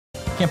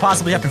Can't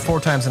possibly happen 4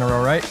 times in a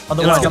row, right?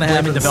 Otherwise, it's gonna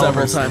happen several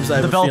developers. times.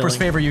 Developers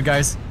favor you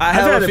guys. I've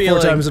had it 4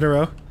 times in a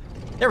row.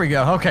 There we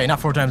go. Okay, not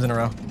 4 times in a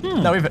row.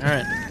 No, we've. All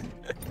right.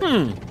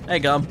 Hey,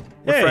 GaLm.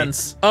 We're Hey.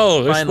 friends.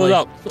 Oh, they're split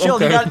up. Jill,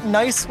 Okay. you got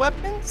nice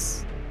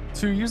weapons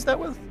to use that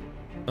with?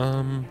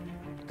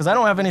 Because I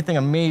don't have anything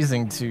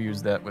amazing to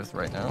use that with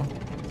right now.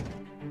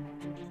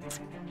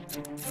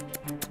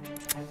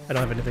 I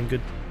don't have anything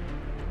good.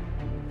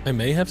 I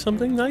may have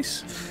something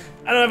nice.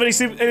 I don't have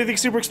anything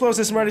super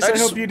explosive, Smarty, so I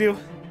hope you do.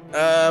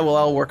 Well,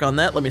 I'll work on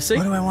that. Let me see.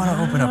 What do I want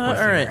to open up with?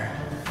 All right. here?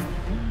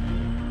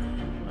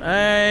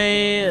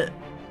 I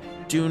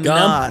do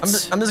not.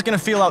 I'm just gonna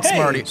feel out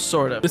Smarty.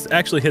 Sort of. This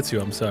actually hits you.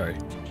 I'm sorry.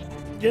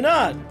 You're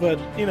not, but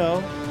you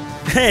know.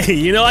 Hey,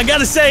 you know I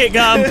gotta say it,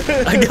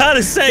 GaLm. I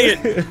gotta say it.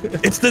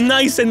 It's the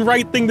nice and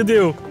right thing to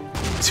do.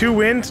 2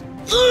 wind.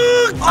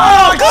 Oh,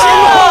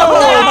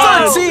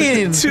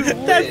 13!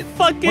 That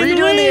fucking. Were you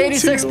doing the wind.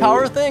 86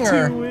 power thing,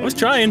 or? I was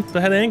trying. So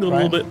I had to angle a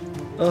little bit.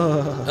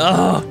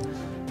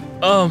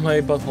 Oh, my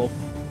butthole.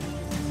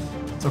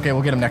 It's okay.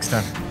 We'll get him next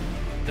time.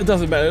 It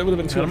doesn't matter. It would have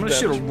been too. I'm gonna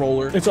shoot a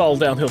roller. It's all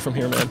downhill from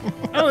here, man.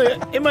 Oh,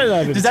 it might not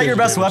have been. Is that your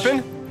best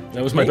weapon?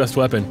 That was my best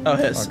weapin. Oh,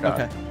 his. Oh,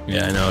 God. Okay.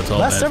 Yeah, I know it's all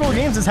Last bad. several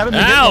games just haven't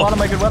been getting a lot of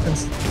my good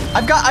weapons.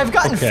 I've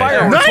gotten Okay.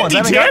 fireworks once. 90 I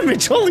haven't got-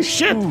 damage! Holy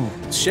shit!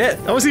 Shit.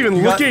 I wasn't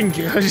even got- looking.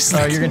 I was just.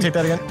 Oh, you're gonna take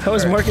that again? I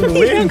was marking the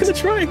Yeah, I'm wind. gonna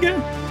try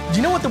again. Do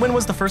you know what the win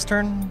was the first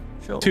turn,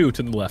 Phil? 2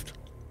 to the left.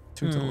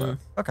 2 to the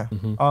left. Okay.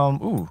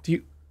 Mm-hmm. Ooh. Do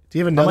you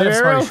have I another might have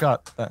arrow? Smarty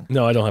shot then.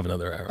 No, I don't have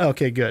another arrow.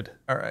 Okay, good.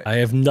 All right. I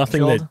have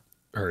nothing Shield. that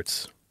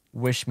hurts.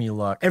 Wish me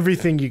luck.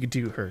 Everything you could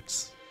do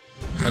hurts.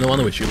 I don't want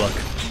to wish you luck.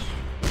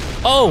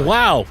 Oh,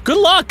 wow. Good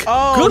luck.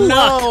 Oh Good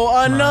no!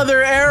 luck.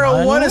 Another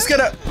arrow. What is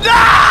gonna?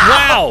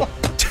 Wow.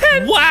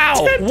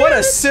 Wow. What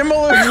a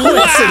similar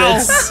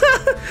coincidence.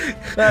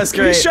 That's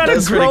great. You shot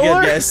That's a pretty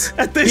grower good, guys.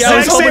 at the Yeah, I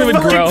was exact hoping same it would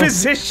fucking grow.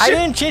 position. I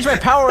didn't change my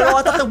power at all.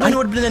 I thought the wind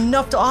would have been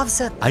enough to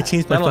offset. I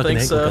changed my I don't fucking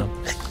think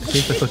angle. so. Tom. I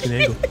changed my fucking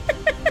angle.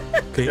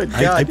 Okay, Good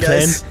I God,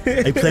 guys.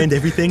 planned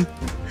everything.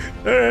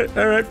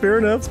 All right, fair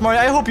enough. Smarty,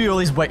 I hope you at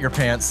least wet your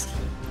pants.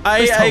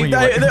 I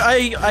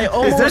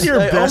almost. that your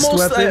best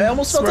weapon, I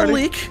almost felt a Smarty?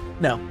 leak.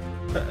 No.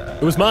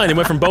 It was mine. It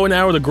went from bow and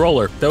arrow to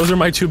growler. Those are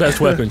my 2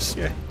 best weapons.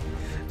 Yeah.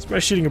 It's by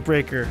shooting a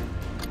breaker.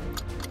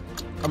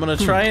 I'm gonna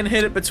try and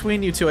hit it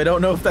between you two. I don't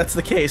know if that's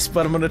the case,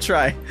 but I'm gonna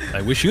try.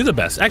 I wish you the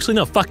best. Actually,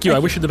 no. Fuck you. I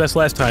wish you the best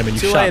last time, and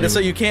you Too shot late, me. so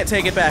you can't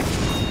take it back.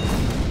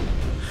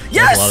 That's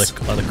Yes!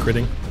 a lot of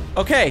critting.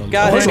 Okay,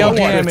 got it. Total Got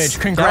one. damage.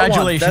 Got one.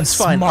 Congratulations, That's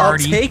fine.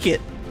 Smarty. I'll take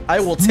it. I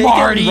will take it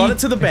Smarty. and run it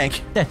to the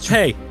bank. That's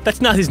Hey, that's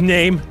not his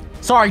name.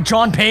 Sorry,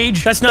 John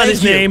Page. That's not Thank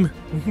his you. name.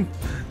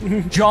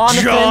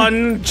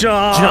 Jonathan.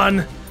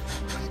 John. Can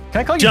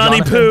I call you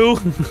Johnny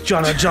Jonathan?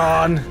 Poo.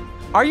 John.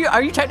 Are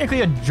you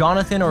technically a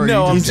Jonathan or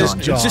No, are I'm you just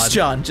John?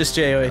 John. Just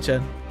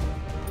J-O-H-N.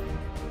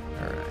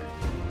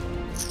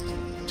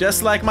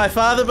 Just like my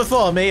father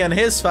before me and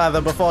his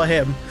father before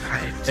him.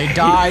 They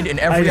died in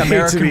every I hate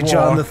American to be war.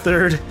 John the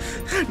Third.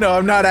 No,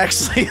 I'm not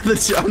actually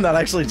I'm not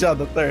actually John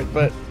the Third,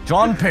 but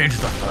John Page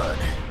the Third.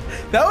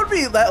 that would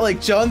be that like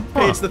John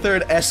Page the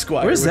Third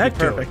Esquire. Where's would that be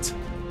go? perfect.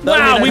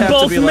 Wow, we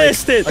both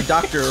missed it. A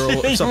doctor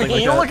or something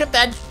like that. Look at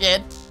that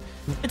shit.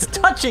 It's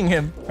touching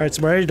him. All right,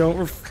 Smarty,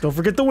 don't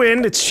forget the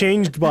wind. It's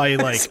changed by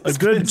like a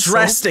good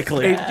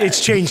drastically.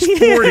 It's changed 40.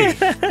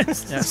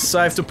 Yes, so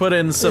I have to put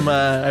in some.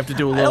 I have to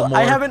do a little more.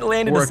 I haven't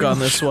landed a work on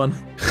single this one.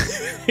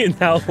 In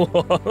how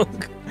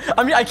long?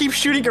 I mean, I keep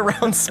shooting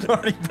around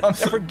Smarty, but I'm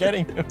never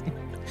getting him.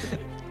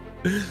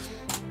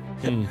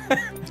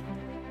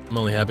 I'm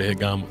only happy I hit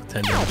GaLm with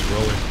 10 damage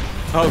roller.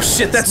 Oh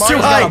shit, that's Smarty's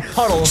too got high. a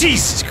puddle.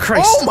 Jesus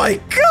Christ. Oh my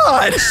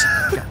god!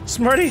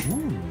 Smarty.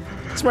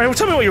 Smarty,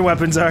 tell me what your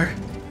weapons are.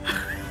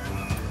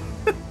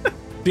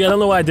 See, I don't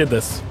know why I did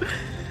this.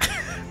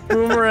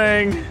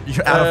 Boomerang.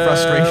 You're out of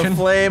frustration.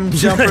 Flame,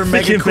 jumper, I think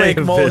mega it may quake,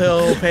 have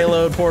molehill,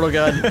 payload, portal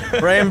gun,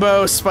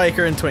 rainbow,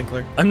 spiker, and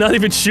twinkler. I'm not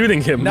even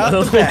shooting him. Not I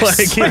don't the know why I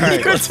best. can't.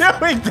 Alright.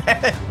 You're doing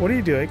that. What are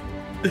you doing?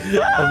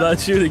 I'm not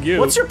shooting you.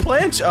 What's your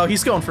plan? Oh,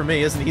 he's going for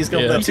me, isn't he? He's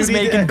going Yeah. for He's that just 2D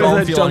making damage. Gum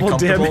that feel double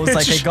uncomfortable. It's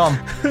like, hey,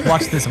 damage. Gum,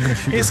 watch this. I'm gonna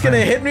shoot He's your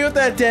gonna friend. hit me with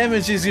that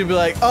damage. He's gonna be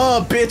like,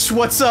 "Oh, bitch,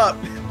 what's up?"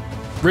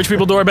 Rich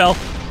people doorbell.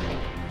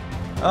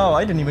 Oh,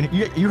 I didn't even.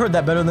 You heard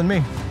that better than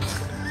me.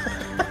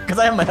 Because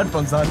I have my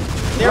headphones on.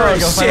 There we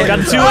go. shit. finally. Got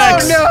the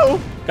 2x.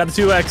 Oh Got the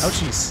 2x. Oh,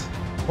 jeez.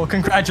 Well,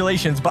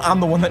 congratulations, but I'm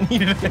the one that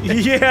needed it.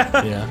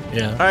 Yeah.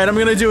 Yeah. All right, I'm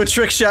gonna do a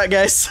trick shot,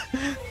 guys.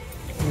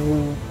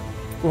 Oh,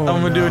 I'm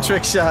gonna do a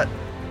trick shot.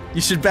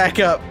 You should back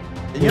up.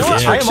 You know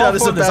what? Yeah. I Trick am shot all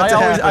is for this. about to I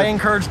happen.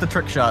 encourage the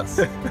trick shots.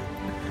 Trick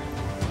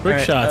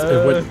Alright, shots.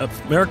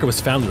 America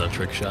was founded on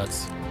trick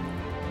shots.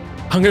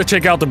 I'm gonna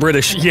check out the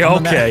British. Yeah,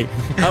 On the okay.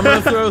 I'm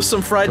gonna throw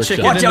some fried Trick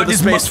chicken shot. Watch into out, the this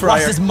space watch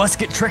fryer. this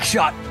musket trick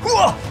shot.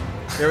 Whoa!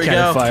 There we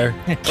Cannon go. fire.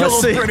 Kill Let's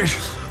those see. British.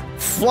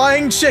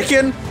 Flying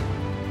chicken.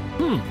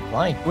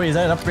 Flying. Wait, is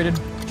that an upgraded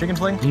chicken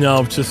fling?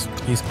 No, just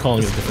he's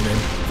calling it a different name.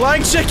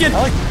 Flying chicken.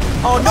 I like.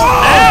 Oh no!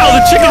 Ow!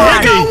 The chicken I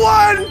hit me. got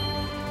one.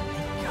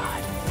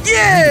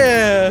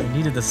 Yeah. I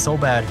needed this so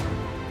bad.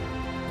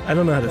 I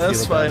don't know how to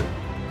That's feel about fine.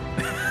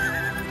 it.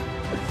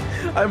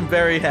 I'm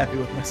very happy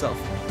with myself.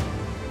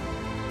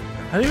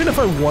 I don't even know if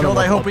I want to.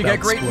 I hope we get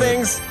great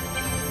things.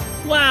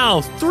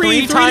 Wow,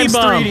 3 3D times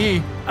bomb.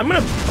 3D. I'm gonna.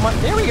 Come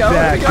on, there we go.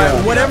 There we Back go.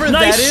 up. Whatever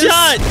Nice that is.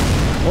 shot.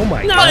 Oh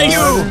my Nice.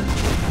 god.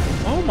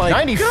 Oh my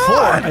 94.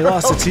 god. I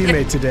lost a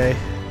teammate today.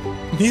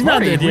 He's not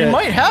Smarty, dead we yet.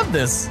 might have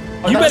this.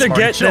 Oh, You not better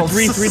Smarty, get chill. that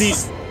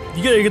 3D.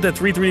 You gotta get that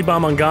 3D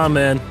bomb on GaLm,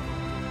 man.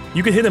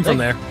 You can hit him from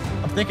there.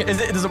 I'm thinking,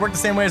 does it work the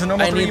same way as a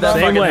normal I 3D need that bomb?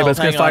 Same fucking way, but it's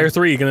hang gonna fire on.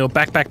 3. You're gonna go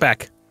back, back,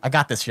 back. I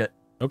got this shit.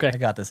 Okay. I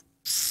got this.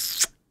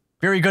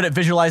 Very good at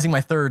visualizing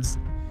my thirds.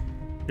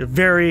 You're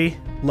very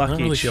I'm not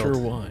lucky, really Shield. sure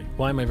why.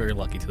 Why am I very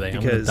lucky today? I'm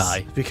gonna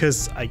die.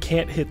 Because I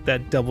can't hit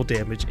that double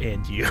damage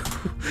and you.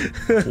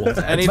 Well,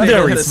 I need that's to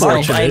very hit this thing.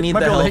 fortunate. I You need might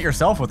the be able to help. hit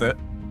yourself with it.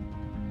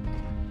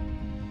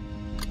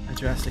 I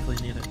drastically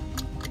need it.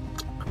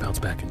 Bounce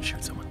back and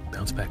shoot someone.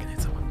 Bounce back and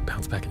hit someone.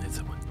 Bounce back and hit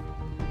someone.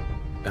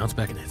 Bounce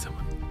back and hit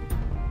someone.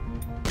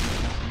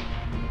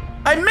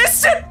 I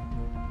missed it!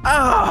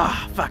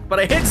 Ah, fuck. But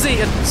I hit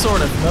Z,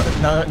 sort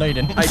of. No, you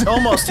didn't. I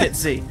almost hit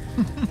Z.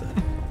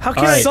 How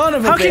can, Alright. Son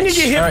of a how can you bitch.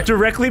 get hit Alright.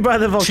 directly by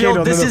the volcano Shield,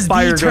 and this then is the the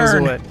fire goes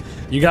turn. away?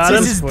 You got This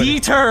him? is the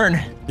turn.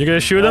 You're gonna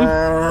shoot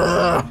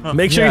him?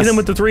 Make sure you Yes. hit him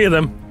with the 3 of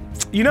them.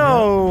 You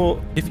know,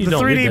 If you the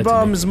don't, you're 3D dead to me.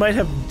 bombs might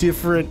have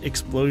different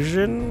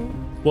explosion.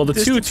 Well, the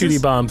 2 distances.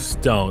 2D bombs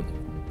don't.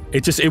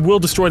 It will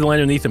destroy the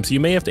land underneath him, so you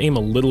may have to aim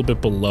a little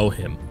bit below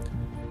him.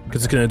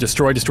 Because it's gonna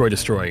destroy,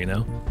 you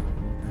know?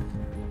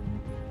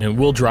 And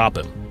we'll drop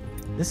him.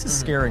 This is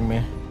scaring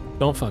me.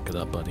 Don't fuck it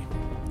up, buddy.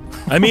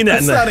 I mean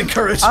that in That's not the...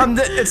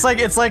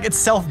 encouraging. It's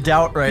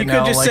self-doubt right You now.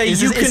 could just like, say,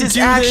 is you this, can is this do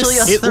actually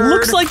this. a It third?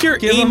 looks like you're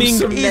Give him aiming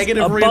some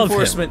negative above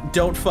reinforcement.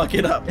 Don't fuck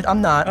it up.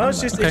 I'm not. Oh, I'm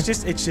it's just, not.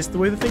 it's just the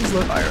way the things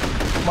look.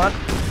 Come on. him.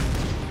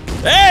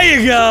 There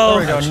you go!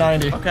 There we go,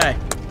 90. Okay.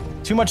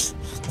 Too much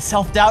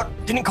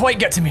self-doubt didn't quite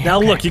get to me. Now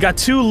Okay. look, you got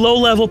 2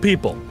 low-level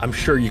people. I'm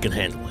sure you can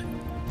handle it.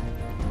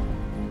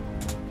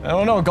 I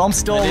don't know. GaLm's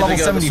still I need level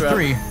to go this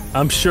 73.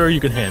 I'm sure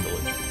you can handle it.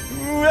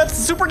 Ooh, that's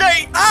super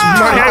gay.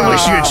 I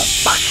wish you had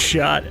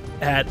shot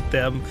at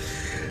them.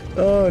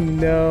 Oh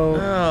no.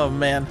 Oh,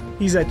 man.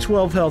 He's at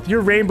 12 health. Your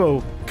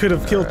rainbow could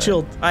have killed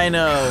Chilled. I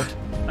know.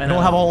 I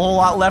don't have a whole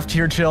lot left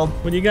here, Chilled.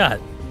 What do you got?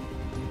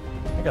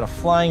 I got a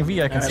flying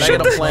V I can Alright, see. I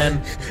got a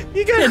plan.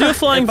 You got Yeah, do a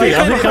flying If V. I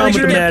I'll could- hit GaLm with the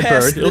get Mad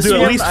past Bird. It'll this do at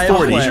one, least I have a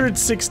 40. plan.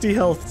 160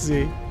 health,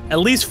 Z. At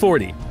least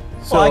 40.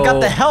 So, Well, I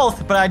got the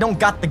health, but I don't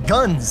got the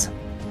guns.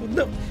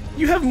 No,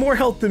 you have more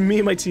health than me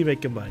and my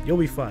teammate combined. You'll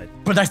be fine.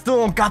 But I still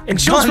don't got the And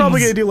guns. Chill's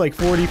probably gonna do like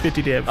 40,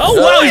 50 damage.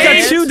 Oh wow, he's and-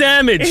 got 2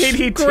 damage.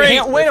 82. Great.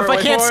 Can't win if I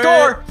Wait can't for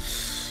score.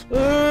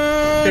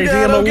 Okay,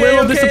 God, I'm a little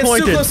okay,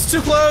 disappointed. It's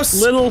too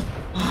close. Little.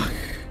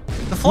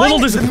 The flying,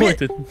 Little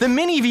disappointed. The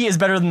mini V is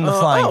better than the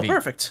flying Oh, V.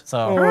 perfect. So.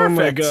 Oh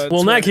my Perfect. god.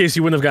 Well, in that case,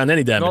 you wouldn't have gotten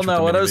any damage. Well, with no,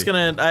 the what I mini was V.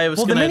 gonna,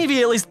 Well, the mini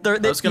V at least I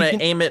was gonna you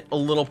can- aim it a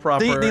little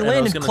proper. They and I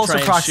land was in gonna closer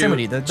try and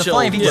proximity. shoot The Chill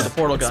flying V with just the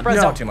portal gun.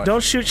 spreads No, out too much.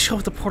 don't shoot Chill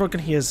with the portal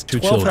gun. He has Too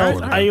 12 chill health.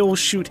 portal gun. I will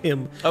shoot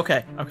him.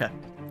 Okay, okay.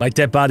 My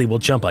dead body will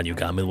jump on you,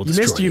 GaLm. It will You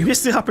destroy missed. You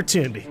missed the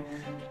opportunity.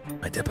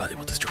 My dead body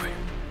will destroy you.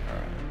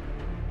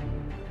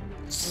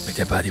 My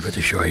dead body will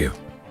destroy you.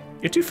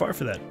 You're too far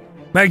for that.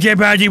 My dead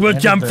body will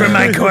jump from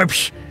my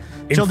corpse.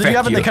 Jill, did you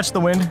happen to Infect catch the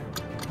wind?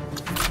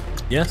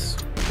 Yes.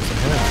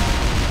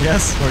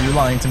 Yes. Or are you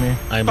lying to me?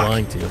 I'm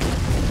lying to you.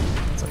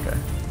 It's okay.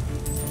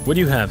 What do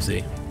you have,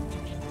 Z?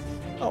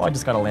 Oh, I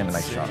just gotta land a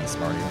nice shot on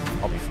Smarty.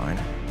 I'll be fine.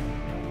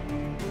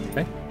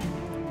 Okay.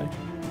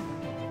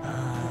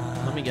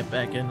 Let me get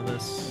back into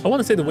this. I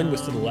want to say the wind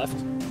was to the left.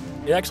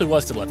 It actually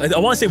was to the left. I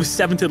want to say it was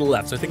 7 to the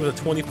left, so I think it was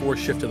a 24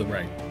 shift to the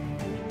right.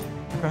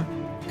 Okay.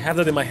 I have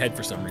that in my head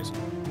for some reason.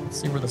 Let's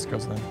see where this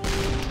goes then.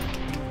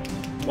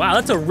 Wow,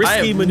 that's a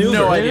risky have maneuver.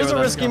 no It idea is a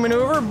where that's risky going.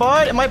 maneuver,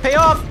 but it might pay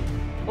off.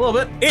 A little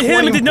bit. It hit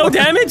him and did no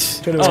damage?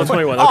 21. Oh,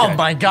 21, Oh okay.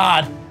 my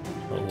god.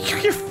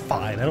 You're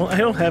fine. I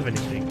don't have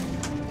anything.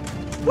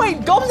 Wait,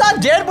 GaLm's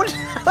not dead? What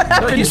No,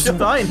 happened? he's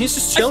fine. He's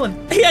just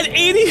chilling. He had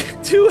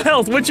 82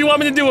 health. What you want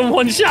me to do in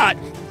one shot?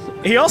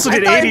 He also I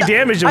did thought 80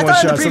 damage in I one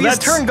thought in shot. the So previous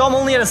that's turn, GaLm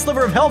only had a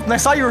sliver of health, and I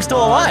saw you were still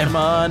Come alive.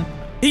 on.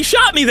 He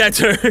shot me that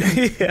turn.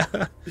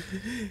 yeah.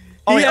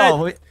 Oh, He wait, had-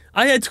 oh, wait.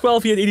 I had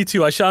 12, he had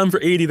 82. I shot him for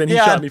 80, then he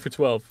Yeah. shot me for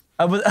 12.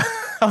 I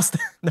was,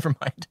 never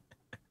mind.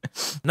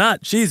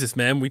 Not Jesus,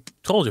 man. We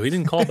told you. He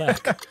didn't call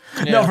back.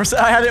 No,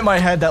 I had it in my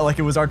head that like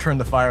it was our turn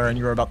to fire and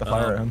you were about to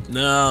fire him.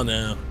 No,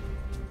 no.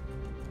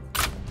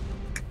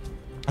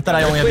 I thought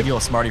I only had to deal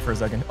with Smarty for a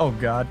second. Oh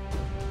god.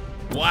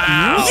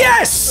 Wow.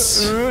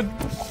 Yes! Well,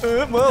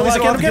 at least I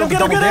don't have to deal with get him,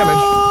 double get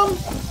damage.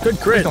 him! Good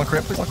Please crit. don't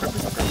crit, please don't crit,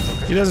 please don't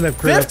crit. He doesn't have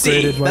crit 50!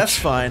 upgraded much. That's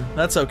fine.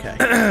 That's okay.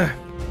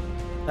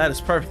 That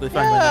is perfectly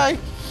fine.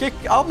 Yeah,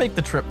 I'll make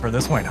the trip for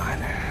this. Why not?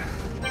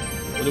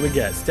 What do we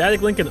get?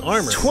 Static Link and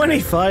armor.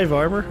 25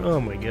 armor? Oh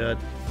my god.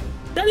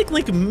 Static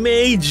Link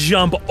may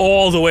jump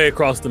all the way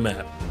across the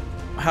map.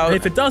 How,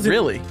 If it doesn't,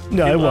 Really?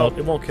 No, it won't.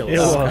 It won't kill It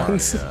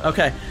us. won't.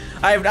 Okay.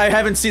 I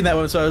haven't seen that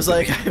one, so I was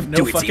like, I have no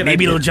Do it, fucking see,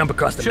 maybe idea. it'll jump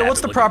across the Jill, map.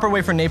 what's the proper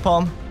way for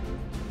napalm?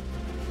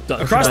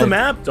 Across the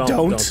map, don't.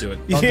 Don't do it.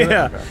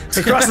 Yeah,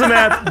 across the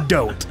map,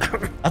 don't.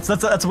 That's a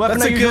weapon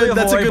That's I a usually good-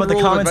 that's a avoid, good but the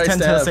rule of comments advice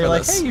tend to to have say for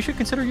like, this. hey, you should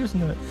consider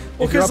using it.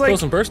 Well, If you're up like,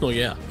 close and personal,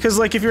 yeah. because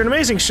like if you're an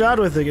amazing shot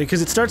with it,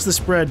 because it starts the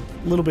spread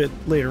a little bit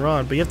later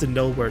on, but you have to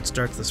know where it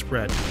starts the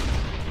spread.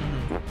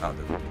 Oh,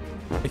 dude.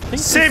 I think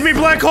Save me,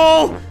 black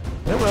hole!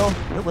 It will.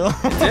 It will.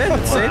 Did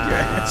it saved your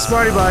ass.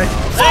 Smarty bye.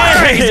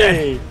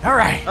 Hey! All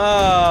right.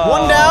 Oh,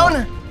 One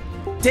down.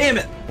 Damn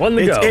it! One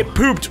to go. It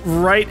pooped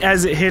right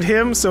as it hit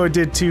him, so it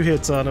did 2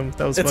 hits on him.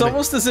 That was It's funny.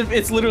 almost as if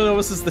it's literally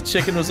almost as the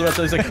chicken was about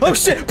to. He's like, oh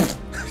shit,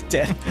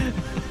 dead.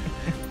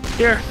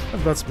 Here,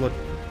 I've got some blood.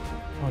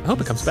 I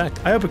hope it comes back.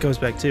 I hope it comes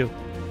back too.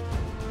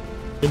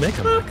 It may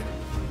come back.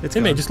 It's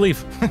It may gone. just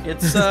leave.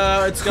 It's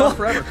gone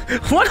forever.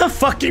 What a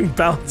fucking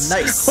bounce!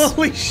 Nice.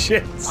 Holy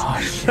shit! Oh,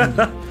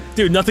 shit.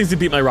 Dude, nothing's to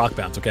beat my rock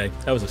bounce, okay?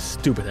 That was a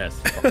stupid ass.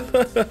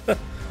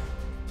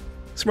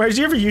 Smart, did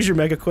you ever use your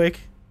Mega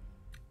Quake?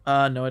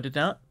 No, I did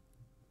not.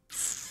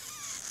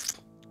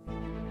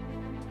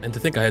 And to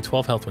think I had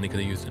 12 health when he could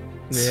have used it.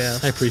 Yeah.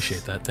 I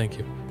appreciate that. Thank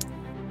you.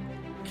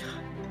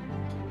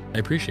 I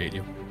appreciate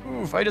you.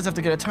 Oof, I just have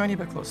to get a tiny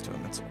bit close to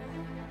him. That's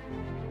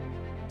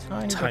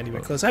all. Tiny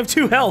bit close. I have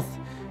 2 health.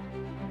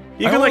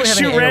 You I can don't like really have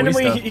shoot any AoE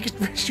randomly. stuff. You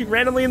can shoot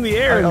randomly in the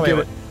air Oh, and wait, do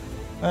wait. it.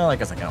 Well, I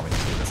guess I can't wait to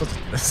do this.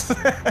 Let's just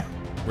do this.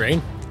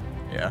 Rain?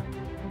 Yeah.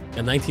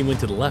 And 19 went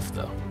to the left,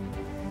 though.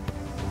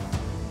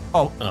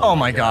 Oh, Oh oh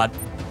my my god.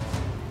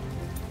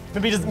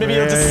 Maybe it'll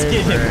just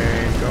skid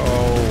him.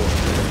 Go.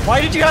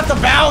 Why did you have to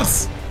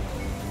bounce?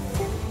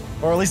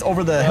 Or at least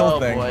over the hill Oh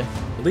thing. boy.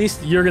 At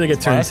least you're gonna get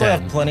I turned still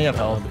 10. have plenty of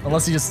health,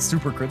 unless he just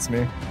super crits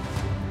me.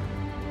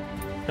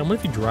 And what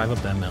if you drive up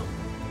that mountain?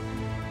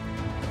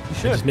 You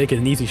And just make it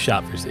an easy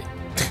shot for Z.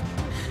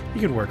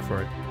 You can work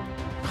for it.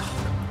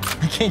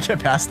 I can't get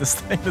past this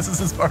thing. This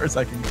is as far as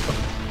I can go.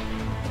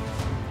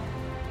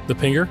 The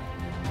pinger?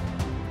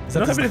 Is I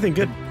don't just have anything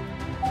good.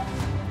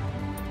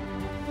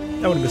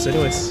 I would have missed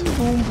anyways.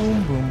 Boom,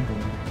 boom, boom,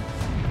 boom.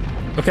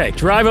 Okay,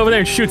 drive over there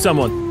and shoot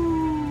someone.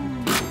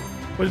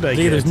 What did I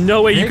Z, get? there's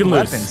no way you Big can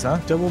weapons, lose. huh?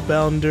 Double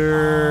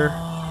bounder.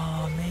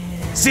 Oh,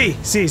 man. Z.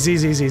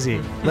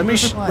 Let me.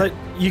 What?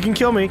 You can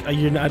kill me.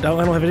 I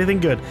don't have anything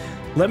good.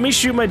 Let me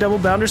shoot my double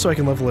bounder so I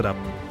can level it up.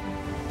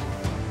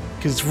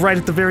 Because it's right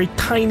at the very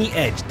tiny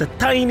edge, the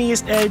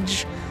tiniest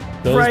edge,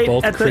 Those right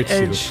both at the crits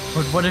you. edge.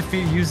 But what if you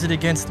use it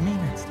against me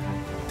next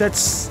time?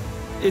 It's.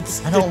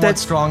 I don't want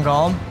that's strong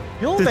GaLm.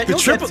 You'll the get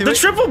triple. to The it.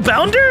 triple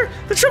bounder.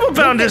 The triple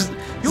bounder's.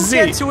 you'll Z,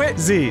 get to it.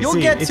 Z. You'll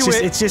Z. get it's to just,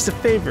 it. It's just a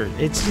favor.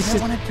 It's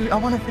just. I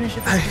want to finish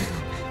it.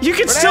 You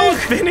can still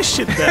finish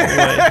it that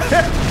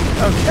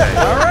way. Okay.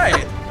 All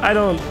right. I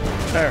don't.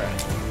 All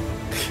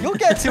right. You'll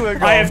get to it,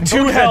 GaLm. I have 2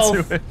 You'll get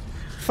health. to it.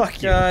 Fuck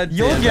you. God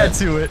You'll damn get it.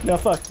 to it. No,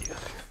 fuck you.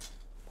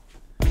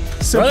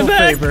 Simple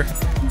back. favor.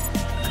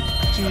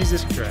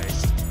 Jesus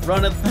Christ.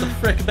 Run it the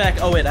frick back.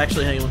 Oh wait,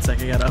 actually, hang on 1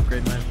 second. I gotta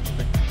upgrade my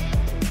thing.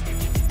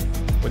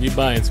 What are you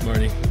buying,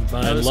 Smarty? You I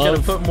buying was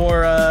love? gonna put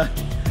more. I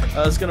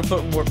was gonna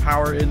put more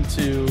power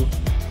into.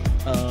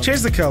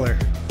 Change the color.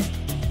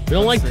 You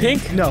don't like see.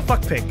 pink? No,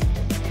 fuck pink.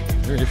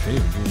 You're your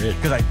favorite. You're rich.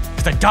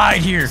 Because I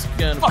died here.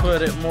 Gonna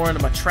put it more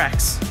into my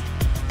tracks.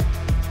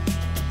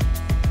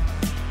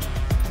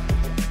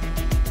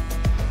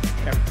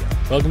 There we go.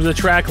 Welcome to the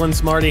Trackland,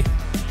 Smarty.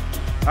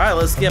 All right,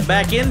 let's get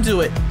back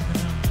into it.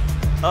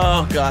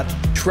 Oh god.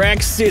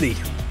 Track City.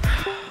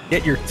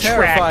 Get your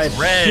Terrified.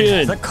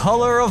 traction. The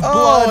color of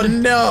Oh blood.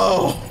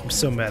 no! I'm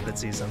so mad that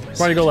Z's on my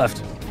Smarty, side. go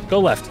left. Go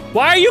left.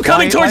 Why are you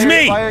coming Why- towards why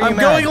are- me? why are you I'm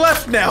mad? going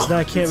left now. Now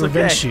I can't It's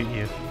revenge okay. shoot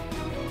you.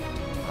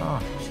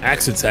 Oh,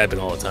 Accidents happen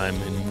all the time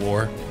in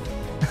war.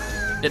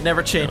 It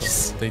never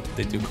changes. They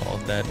do call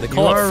it that. They You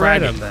call it are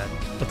right fragging. on that.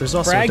 But there's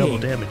also Fragging. double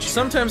damage.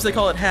 Sometimes they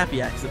call it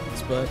happy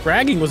accidents, but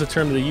Fragging was a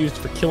term that they used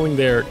for killing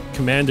their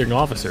commanding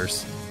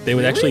officers. They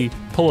would actually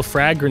pull a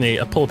frag grenade,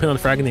 pull a pin on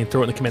the frag grenade, and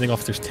throw it in the commanding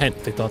officer's tent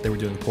if they thought they were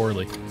doing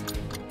poorly.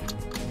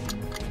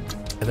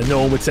 And then no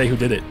one would say who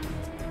did it.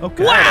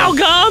 Okay. Wow,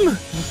 GaLm!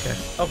 Okay.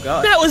 oh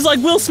god. That was like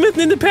Will Smith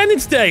in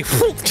Independence Day.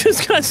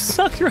 Just got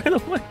sucked right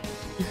away.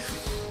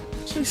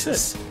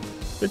 Jesus.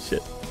 Good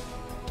shit.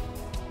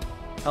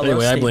 Hello,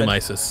 Anyway, I blame Stephen.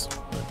 ISIS.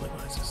 I blame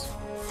ISIS.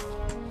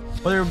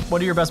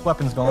 What are your best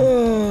weapons,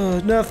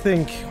 GaLm?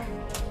 Nothing.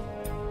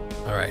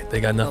 All right, they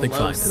got nothing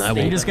Hello, fine, and I Are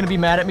you will. just gonna be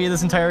mad at me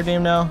this entire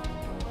game now?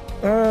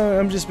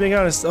 I'm just being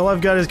honest. All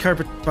I've got is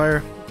carpet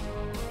fire.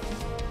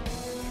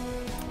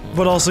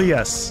 But also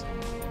yes.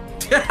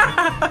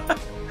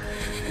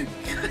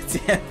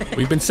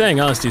 We've been saying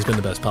honesty's been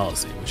the best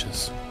policy, which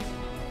is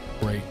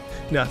great.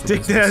 No,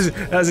 dick,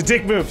 that was a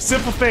dick move.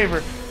 Simple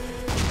favor.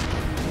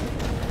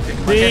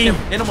 D, Hit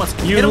him once.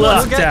 you Hit him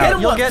once. lucked Hit out.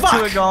 him You'll once. get Fuck.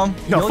 to it,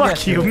 GaLm. No, You'll fuck get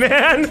to you, it.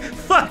 man.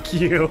 Fuck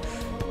you.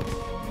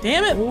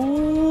 Damn it.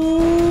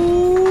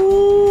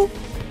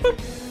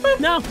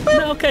 No,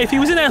 okay. If he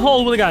was in that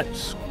hole, would have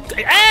got.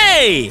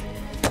 Hey!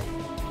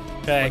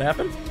 Okay. What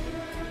happened?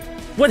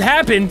 What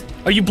happened?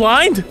 Are you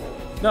blind?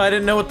 No, I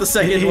didn't know what the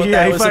second. What Yeah,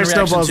 that he was in fired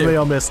reaction snowballs and they to.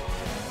 all missed.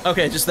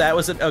 Okay, just that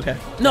was it. Okay.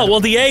 No. Well,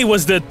 the A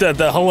was the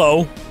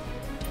hello.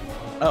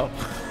 Oh.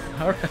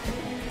 All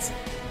right.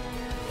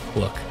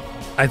 Look,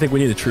 I think we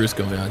need a truce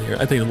going on here.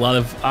 I think a lot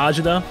of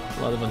agita,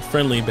 a lot of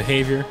unfriendly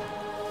behavior.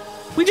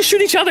 We just shoot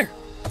each other.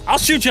 I'll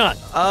shoot John.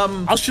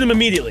 I'll shoot him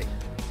immediately.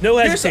 No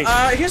hesitation.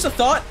 Here's a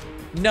thought.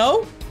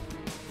 No.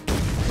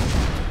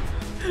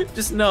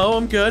 Just no,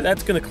 I'm good.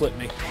 That's gonna clip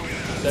me.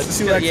 That's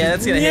gonna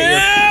hit you.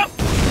 Yeah!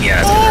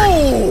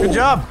 Oh! Good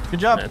job. Good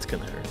job. That's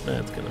gonna hurt.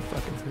 That's gonna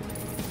fucking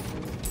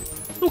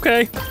hurt.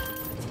 Okay.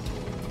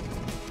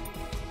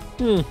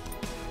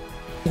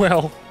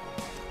 Well,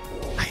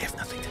 I have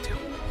nothing to do.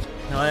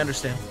 No, I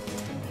understand.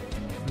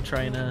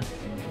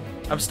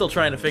 I'm still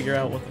trying to figure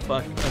out what the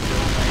fuck I'm doing.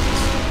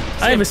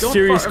 I have a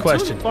serious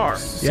question. Far.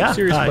 Yeah.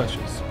 Serious Hi.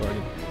 questions,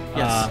 Sparty.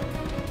 Yes.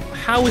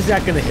 How is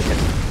that gonna hit him?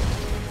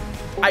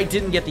 I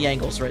didn't get the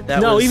angles right.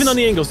 Even on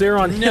the angles, they're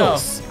on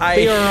hills.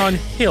 They are on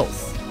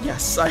hills.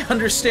 Yes, I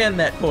understand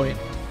that point.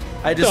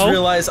 I just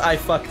realized I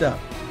fucked up.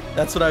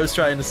 That's what I was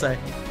trying to say.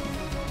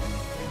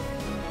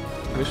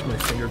 I wish my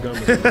finger gun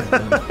was in my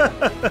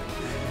mouth.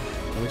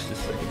 I wish this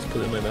thing was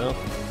put in my mouth.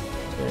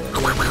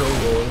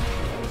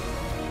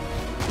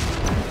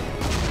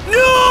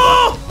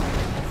 No!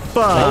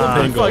 Fuck.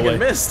 I Go fucking away.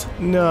 missed.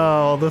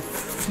 No,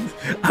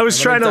 I was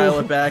trying Dial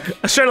it to back. I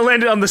was trying to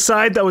land it on the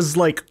side that was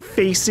like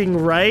facing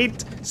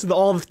right, so that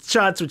all the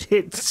shots would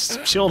hit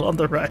shield on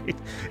the right.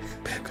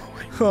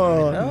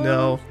 Oh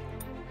no.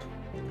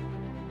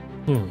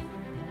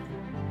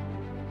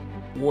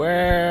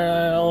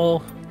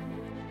 Well,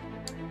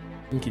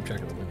 you can keep track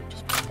of the winner.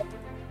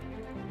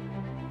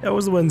 That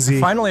was the one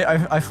Z.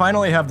 I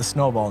finally have the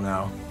snowball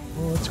now.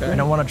 Well, that's I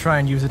don't want to try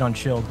and use it on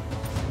Chilled.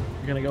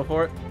 You're gonna go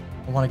for it?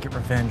 I want to get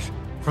revenge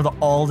for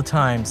all the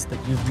times that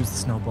you've used the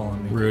snowball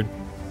on me. Rude.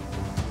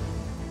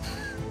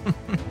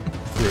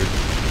 Rude.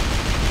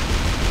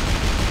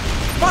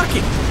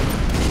 Fucking!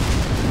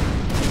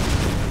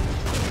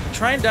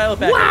 Try and dial it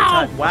back every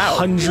time. Wow.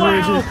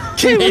 100.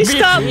 Can we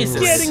stop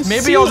Jesus. getting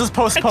Maybe I'll just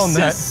postpone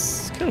that.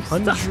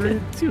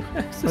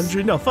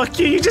 100. No, fuck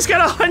you. You just got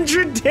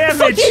 100 damage.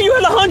 Fuck you, you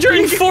had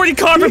 140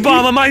 carpet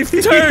bomb on my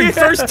turn,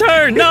 first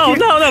turn. No,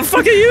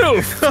 fuck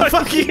you.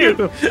 Fuck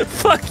you.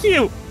 Fuck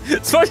you.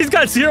 Sparky's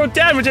got 0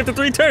 damage after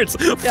 3 turns.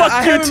 Yeah, Fuck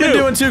I you haven't too. been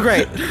doing too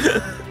great.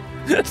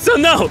 So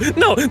no,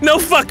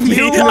 fuck me.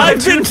 you want I've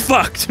to- been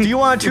fucked. Do you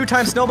want a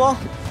 2-time snowball?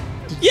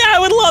 Yeah, I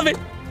would love it.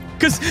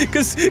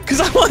 Cause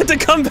I wanted to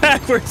come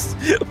backwards.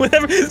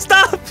 Whatever.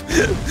 Stop.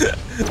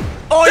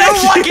 Oh, you're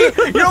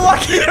lucky! You're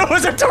lucky it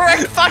was a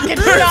direct fucking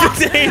shot!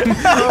 Perfect aim.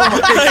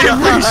 I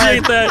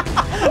appreciate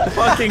that.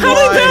 Fucking How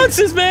why? many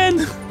bounces, man?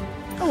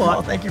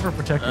 Well, thank you for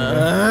protecting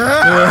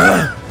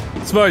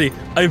me. Smarty,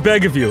 I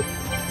beg of you.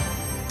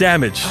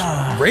 Damage.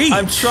 Rage.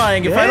 I'm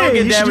trying. If I Hey, don't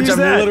get you should damage, use I'm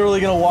that. literally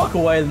gonna walk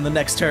away in the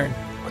next turn.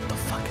 What the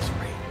fuck is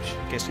rage?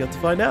 Guess you have to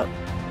find out.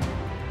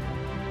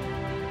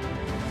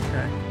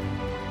 Okay.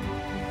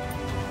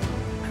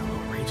 I don't know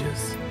what rage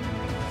is.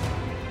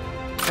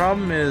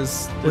 Problem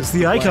is, What's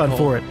the icon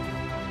for it?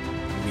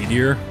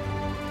 Meteor.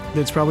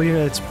 It's probably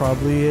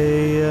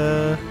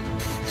a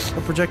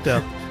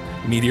projectile.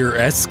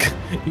 Meteor-esque.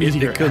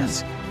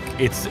 Meteor-esque.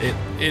 It's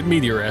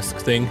meteor-esque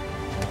thing.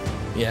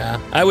 Yeah,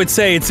 I would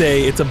say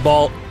it's a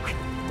ball.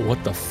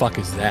 What the fuck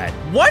is that?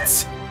 What?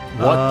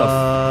 What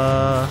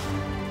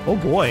Oh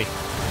boy.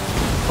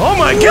 Oh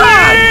my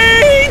god!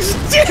 Rage!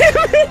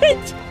 Damn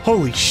it!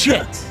 Holy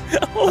shit!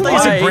 I thought you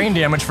said my- brain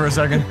damage for a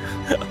second.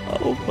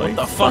 Oh my What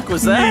the fuck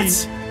was that?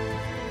 Is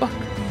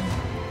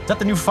that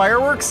the new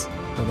fireworks?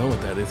 I don't know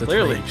what that is. That's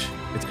Clearly. rage.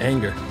 It's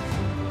anger.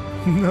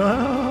 No,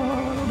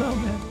 I don't know,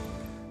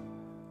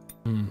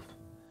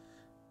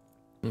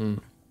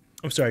 man.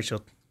 I'm sorry,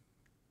 Shield.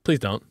 Please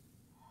don't.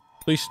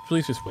 Please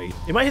just wait.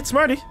 You might hit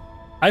Smarty.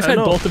 I've I had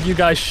know. both of you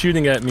guys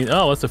shooting at me.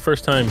 Oh, that's the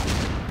first time.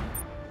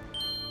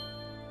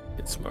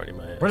 It's Smarty,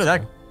 my ass. Where did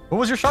that? What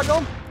was your shot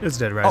going? It's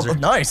Dead Oh, Riser.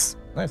 nice.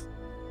 Nice.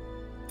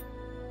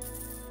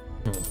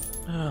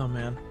 Oh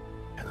man.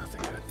 Yeah,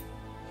 nothing good.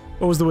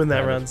 What was the win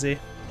that round, Z?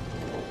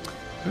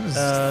 It was,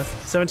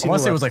 17 I want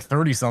to say it to was like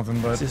 30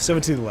 something, but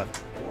 17 to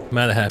left. I'm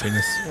out of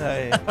happiness.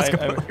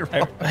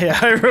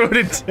 I wrote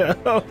it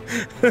down.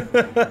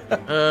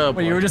 Oh,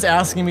 wait, you were just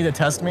asking me to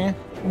test me?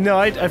 No,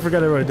 I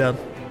forgot I wrote it down.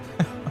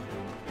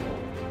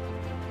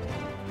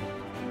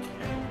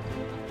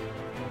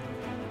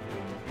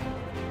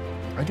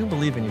 I do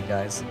believe in you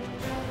guys.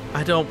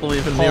 I don't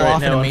believe in me Pull right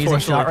off now. an amazing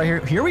shot right here.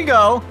 Here we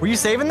go. Were you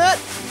saving that?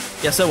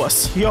 Yes, I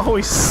was. He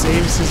always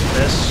saves his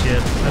best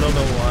shit. I don't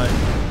know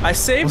why. I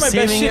saved Well, my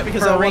best saving shit it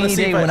because for a I want rainy to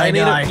see day if when I I need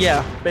die. it.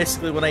 Yeah,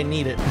 basically when I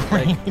need it. Like,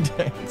 Rainy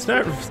day. It's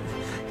not. Your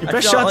I best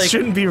felt shots like-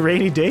 shouldn't be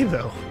rainy day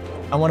though.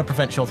 I want to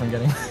prevent Chill from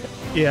getting.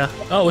 Yeah.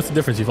 Oh, what's the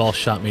difference? You've all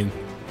shot me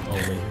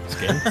only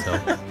skin, so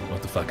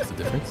what the fuck is the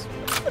difference?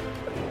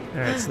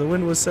 Alright, so the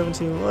wind was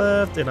 17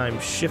 left, and I'm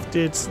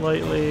shifted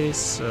slightly,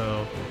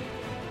 so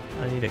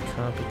I need to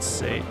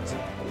compensate.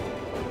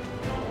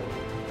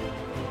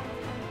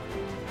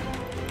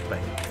 By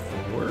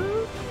 4?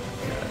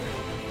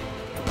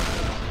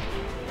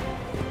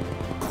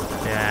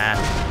 Yeah.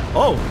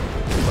 Oh!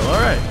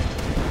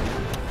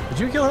 Alright. Did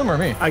you kill him or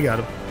me? I got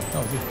him.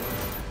 Oh,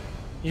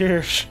 dude.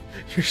 Your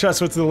shots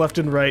went to the left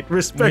and right, Yeah,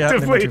 they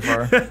went respectively. too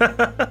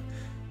far.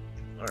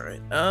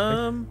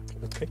 right.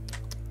 Okay.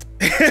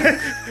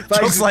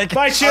 Joke's like,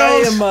 bye,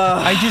 Chills.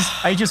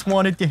 I just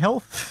wanted the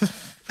health.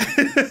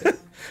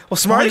 Well,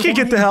 Smarty can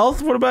get the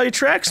health. What about your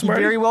track, You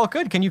Smarty? very well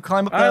could. Can you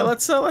climb up? All right,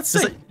 let's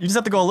see. You just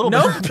have to go a little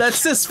Nope, bit.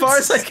 that's as far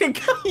as I can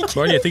go.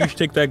 Marty, I think you should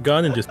take that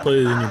gun and just put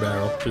it in your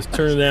barrel. Just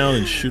turn it down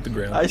and shoot the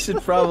ground. I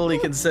should probably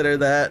consider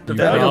that. You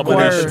Depending got on what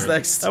obligation. happens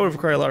next. That would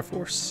require a lot of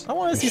force. I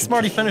want to see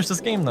Smarty finish this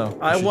game, though.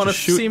 I should want to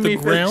just shoot see the me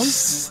ground?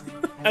 finish.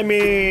 I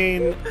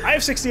mean, I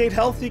have 68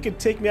 health. You could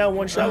take me out in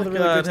one shot with a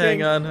really good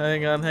thing.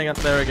 hang on.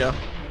 There we go.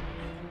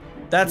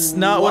 That's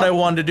not what I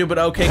wanted to do, but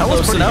okay, That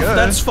was close pretty enough. good.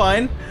 That's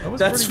fine. That was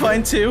That's pretty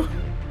fine too.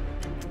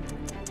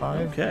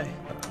 Okay.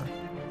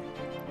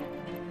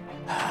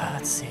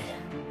 Let's see.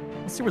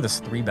 Let's see where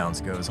this 3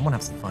 bounce goes. I want to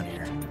have some fun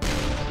here.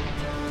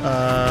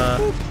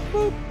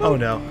 Oh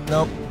no.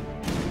 Nope.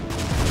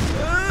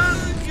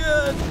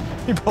 Good.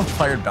 You both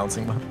fired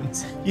bouncing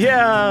weapons.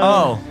 Yeah.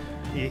 Oh,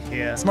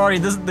 Yeah. Smarty,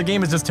 the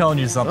game is just telling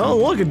you something. Oh,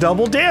 look, a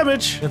double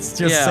damage. It's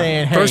just Yeah.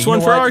 saying, hey, First you one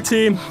know for what? our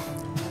team.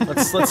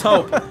 Let's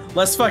hope.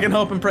 Let's fucking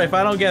hope and pray. If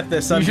I don't get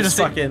this, I'm You should have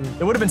just fucking.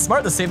 It would have been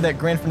smart to save that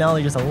grand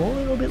finale just a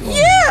little bit longer.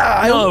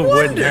 Yeah, No, it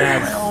wouldn't A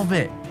have. little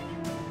bit.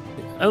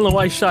 I don't know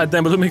why I shot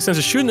them, but it makes sense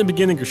to shoot in the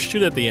beginning or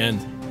shoot at the end.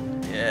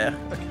 Yeah.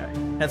 Okay.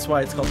 That's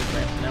why it's called the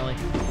grand finale.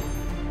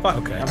 Fuck.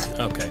 Okay.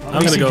 Okay. At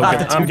I'm least gonna you go. got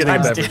the I'm two getting a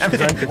times, beverage. damn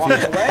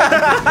it.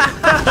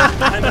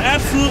 I'm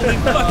absolutely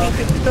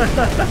fucking.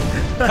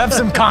 Have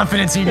some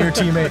confidence in your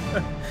teammate.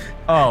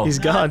 Oh. He's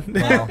gone.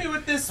 Wow. Happy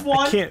with this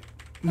one. I can't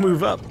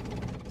move up.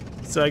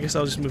 So I guess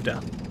I'll just move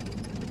down.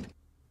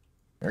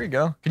 There you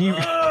go. Can you go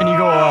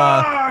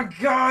Oh,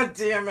 god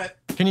damn it.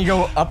 can you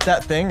go up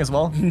that thing as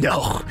well?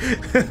 No.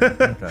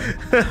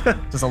 Okay.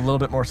 Just a little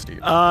bit more steep.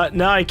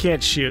 Now I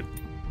can't shoot.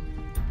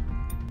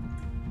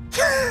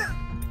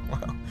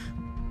 Wow.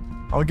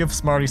 I'll give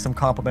Smarty some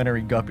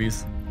complimentary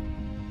guppies.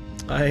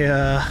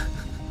 I'm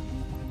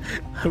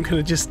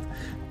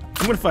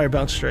gonna fire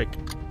bounce strike.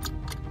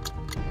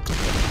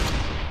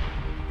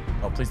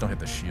 Oh, please don't hit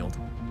the shield.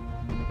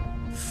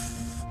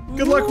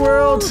 Good luck,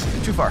 world.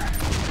 Too far.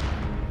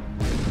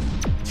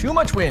 Too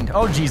much wind.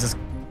 Oh, Jesus.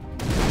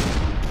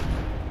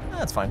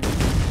 That's fine.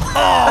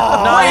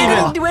 Oh, No, you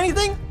didn't do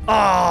anything?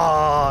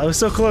 Oh, it was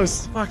so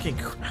close. Fucking.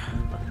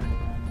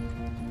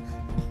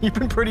 You've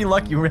been pretty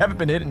lucky. We haven't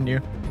been hitting you.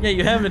 Yeah,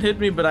 you haven't hit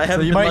me, but I So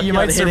haven't you been might lucky on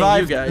hitting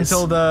survive you guys.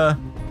 until the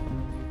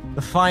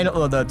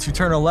final, the to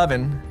turn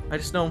 11. I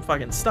just know I'm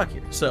fucking stuck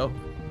here. So.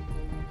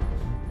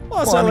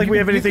 Well, it's Well, I not mean, like we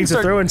have you anything can to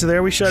start- throw into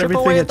there. We shot Chip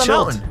everything away at at the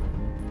Chilled. mountain.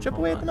 Chip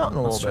away at the mountain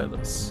a Let's try little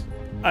bit. this.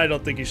 I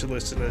don't think you should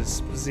listen to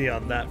Z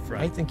on that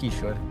front. I think he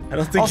should. I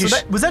don't think Also, you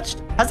should.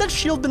 has that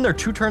shield been there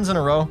 2 turns in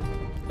a row?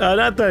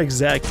 Not that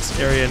exact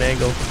area and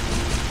angle.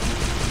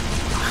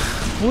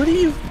 What are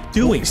you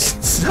doing?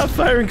 Stop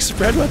firing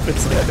spread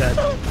weapons like that.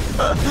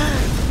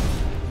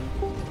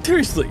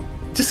 Seriously,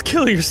 just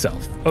kill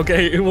yourself.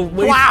 Okay, it will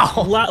waste Wow.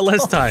 a lot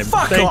less time.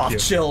 Fuck Thank off, you.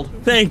 Chilled.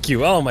 Thank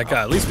you. Oh my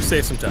God, at least we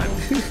saved some time.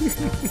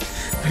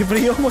 But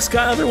he almost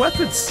got other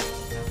weapons.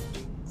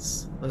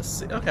 Let's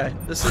see. Okay,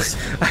 this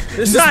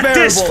is Not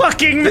bearable. this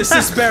fucking. This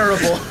is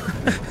bearable.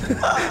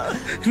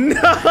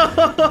 No.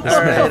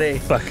 Alrighty.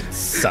 Fucking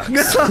sucks.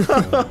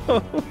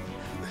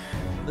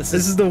 This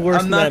is the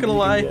worst I'm not map gonna you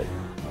can lie. get.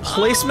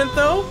 Placement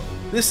though,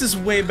 this is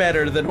way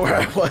better than where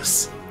I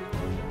was.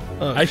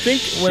 Oh, I think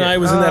shit. when I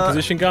was in that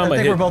position, I GaLm, I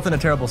think we're hit. both in a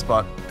terrible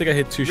spot. I think I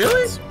hit 2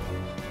 Really? shots.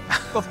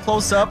 Both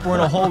close up. We're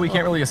in a hole we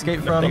can't really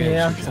escape from. think I hit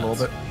Yeah, 2 just a little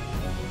shots. bit.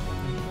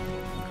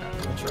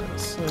 I'll try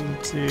this. 1,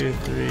 2,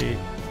 3,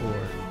 4,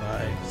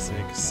 5,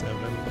 6, 7.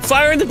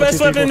 Firing the best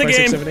weapon in the 5,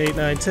 6, game. 7, 8,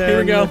 9, 10. Here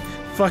we go.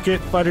 Fuck it,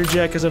 fighter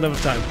jet, because I don't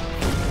have time.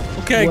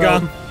 Okay, well,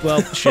 GaLm.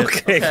 well, shit.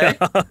 Okay, Okay.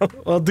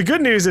 GaLm. Well, the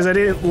good news is I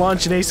didn't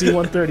launch an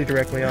AC-130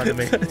 directly onto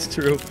me. That's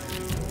true.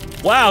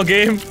 Wow,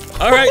 game.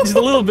 All right, just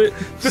a little bit.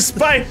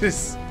 Despite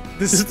this.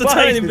 Just a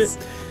tiny bit.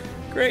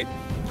 Great.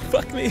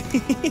 Fuck me.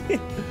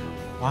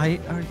 Why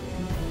are you?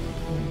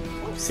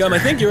 GaLm, I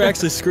think you're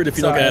actually screwed if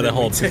you don't Sorry, get out I of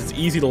the hole didn't because it's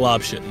easy to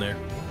lob shit in there.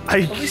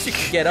 At least you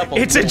can get up.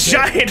 It's a little bit.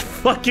 giant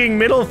fucking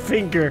middle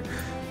finger.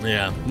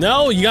 Yeah.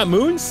 No, you got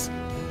moons?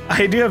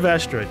 I do have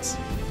asteroids.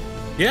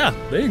 Yeah,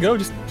 there you go.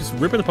 Just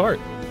rip it apart.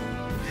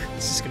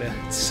 It's just gonna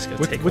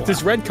take With a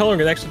this while. red coloring,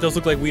 it actually does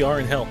look like we are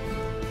in hell.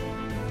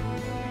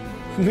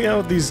 You know,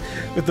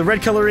 with the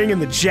red coloring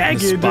and the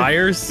jagged The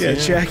spires. Yeah,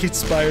 jagged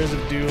spires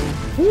of doom.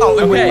 Oh,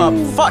 it Okay. went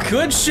up. Fuck.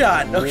 Good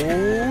shot.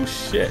 Okay. Oh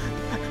shit.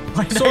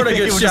 Why did I Sorta think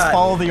good it would shot. Just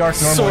follow the arc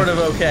normally. Sort of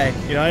okay.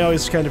 You know, I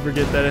always kind of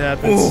forget that it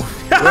happens.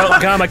 Well,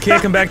 GaLm, I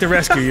can't come back to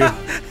rescue you.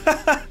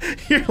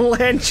 Your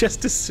land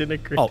just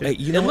disintegrated. Oh, hey,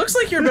 you It know looks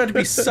like you're about to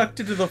be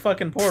sucked into the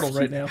fucking portal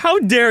right now. How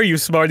dare you,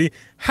 Smarty?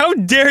 How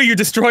dare you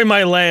destroy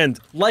my land?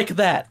 Like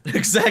that.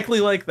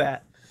 Exactly like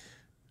that.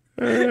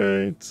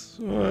 Alright.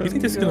 You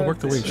think this is gonna work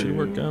the way it should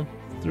work, GaLm?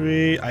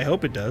 3. I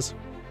hope it does.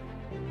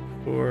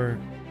 4,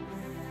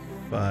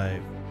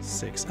 5,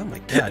 6. Oh my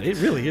god, it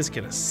really is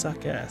gonna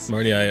suck ass.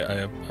 Marty,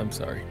 I'm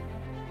sorry.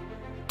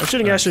 I'm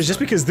shooting asteroids just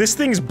because this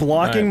thing's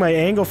blocking Alright. my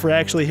angle for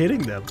actually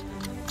hitting them.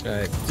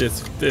 Alright,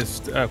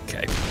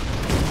 okay.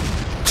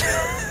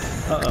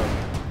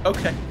 Uh-oh.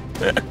 Okay.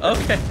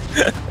 Okay.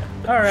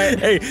 All right.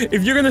 Hey,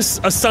 if you're gonna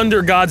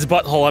asunder God's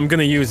butthole, I'm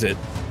gonna use it.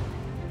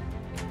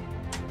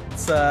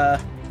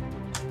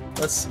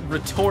 Let's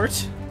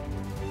retort.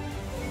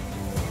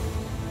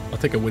 I'll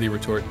take a witty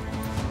retort.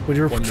 Would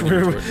you One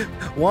retort.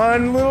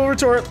 One little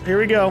retort. Here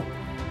we go.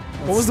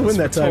 What was the win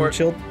that time, retort.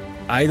 Chilled?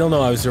 I don't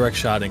know. I was direct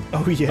shotting.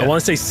 Oh yeah. I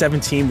want to say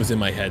 17 was in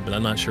my head, but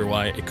I'm not sure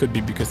why. It could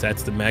be because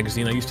that's the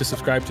magazine I used to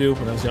subscribe to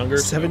when I was younger.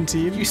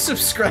 17. You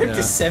subscribed Yeah.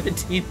 to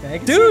 17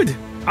 magazine? Dude,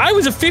 I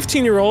was a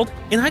 15-year-old,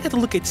 and I got to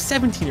look at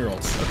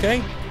 17-year-olds.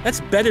 Okay,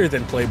 that's better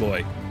than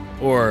Playboy,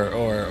 or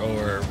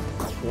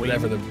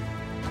whatever the.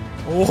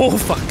 Oh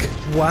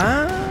fuck!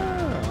 Wow.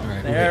 All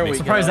right, There we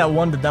Surprised go. that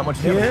one did that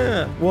much damage.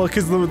 Yeah. Well,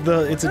 because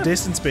it's a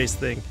distance-based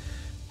thing.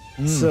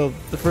 So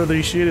the further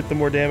you shoot it, the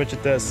more damage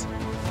it does.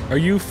 Are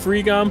you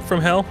free, GaLm,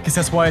 from hell? Because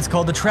that's why it's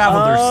called the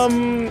Travelers.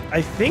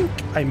 I think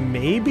I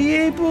may be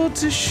able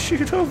to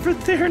shoot over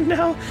there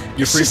now.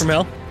 You're free from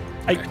hell?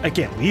 I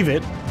can't leave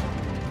it.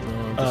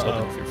 I'm just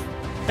hoping if you're-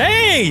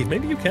 Hey,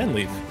 maybe you can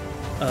leave.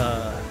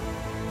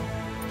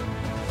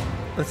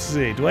 Let's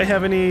see. Do I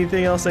have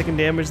anything else that can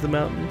damage the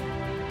mountain?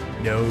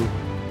 No.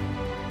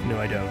 No,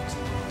 I don't.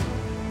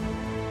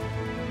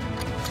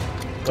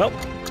 Well,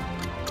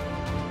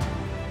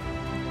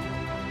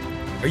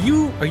 Are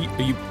you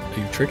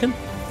tricking?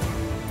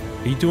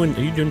 Are you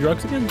doing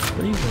drugs again? What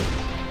are you doing?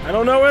 I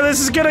don't know where this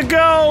is gonna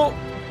go.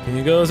 And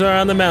he goes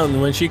around the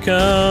mountain when she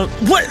comes.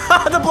 What?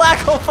 The black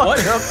hole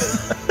fucked up.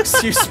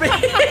 Excuse me.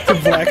 The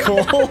black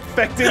hole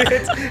affected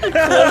it.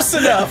 Close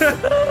enough.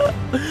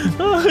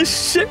 Oh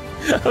shit!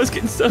 I was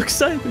getting so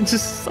excited and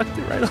just sucked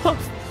it right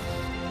off.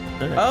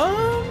 All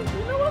right.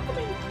 You know what? Let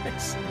me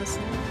fix this.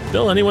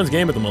 Still anyone's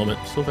game at the moment.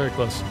 Still very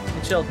close.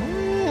 Chill.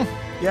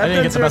 Yeah, I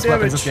didn't get the best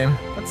weapons this game.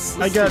 Let's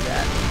I got do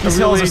that. These a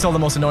hills really are still the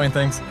most annoying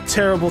things.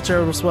 terrible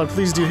spot.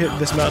 Please do hit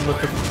this mountain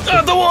with the.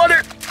 Not the water!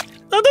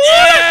 Not the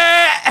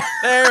water!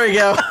 There we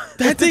go.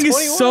 That thing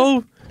is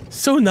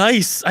so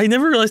nice. I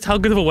never realized how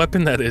good of a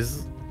weapon that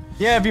is.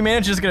 Yeah, if you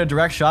manage to just get a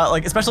direct shot,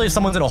 like especially if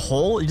someone's in a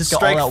hole, you just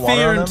Strike get all that water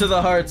fear on them. into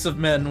the hearts of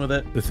men with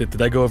it. That's it.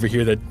 Did I go over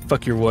here? That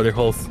fuck your water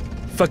hole.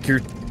 Fuck your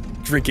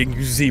drinking,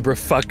 you zebra.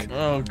 Fuck.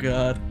 Oh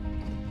god.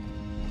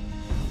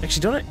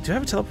 Actually, do I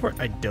have a teleport?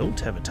 I don't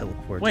have a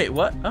teleport. Wait,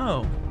 what?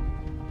 Oh.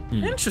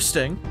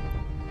 Interesting.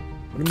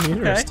 What do you mean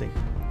interesting?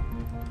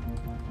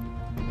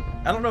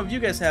 I don't know if you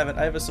guys have it.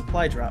 I have a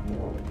supply drop.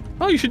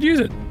 Oh, you should use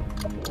it.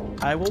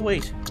 I will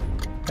wait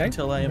Okay.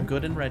 until I am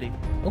good and ready.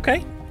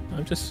 Okay.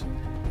 I'm just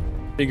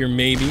figure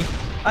maybe.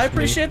 I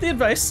appreciate the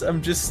advice.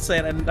 I'm just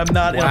saying I'm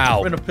not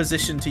Wow. in a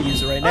position to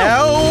use it right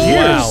now.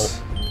 Wow.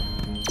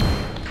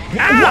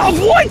 Ow!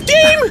 What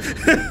game?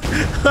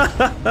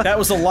 That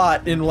was a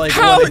lot in like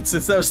How? one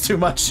instance. That was too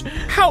much.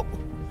 How?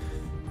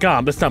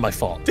 God, that's not my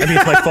fault. I mean,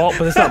 it's my fault,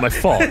 but it's not my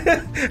fault.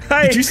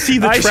 Did you see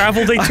the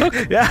travel they took?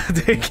 Yeah,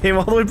 they came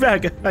all the way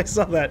back. I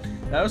saw that.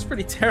 That was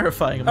pretty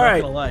terrifying. I'm All not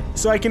right, gonna lie.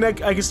 so I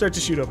can start to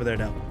shoot over there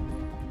now.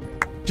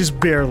 Just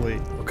barely.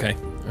 Okay.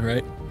 All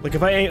right. Like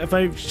if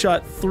I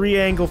shot 3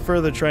 angle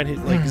further, try and hit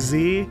like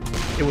Z,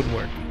 it would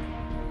work.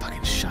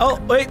 Fucking shot. Oh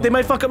wait, they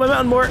might fuck up my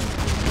mountain more.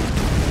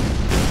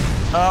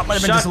 Might have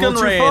been just a little Shotgun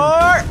too rain.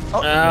 far.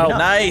 Oh, Ow. maybe not.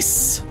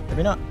 Nice.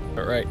 Maybe not.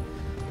 All right.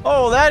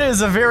 Oh, that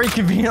is a very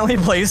conveniently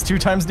placed 2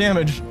 times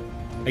damage.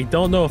 I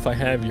don't know if I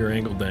have your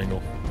angle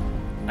dangle.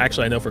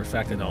 Actually, I know for a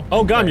fact I don't.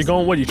 Oh, GaLm, you're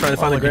going what? You trying to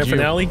find the look grand at you.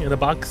 finale in a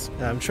box?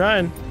 I'm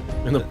trying.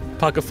 In a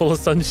pocket full of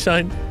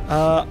sunshine?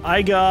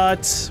 I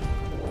got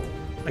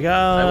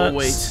will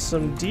wait.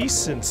 some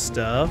decent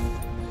stuff.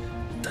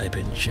 Type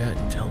in chat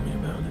and tell me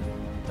about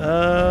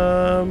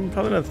it.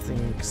 Probably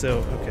nothing.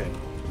 So okay.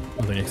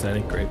 Nothing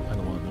exciting? Great. I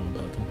don't want to know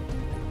about them.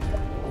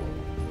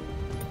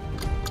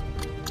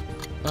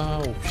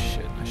 Oh,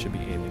 shit. I should be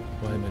aiming.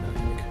 Why am I not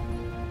aiming?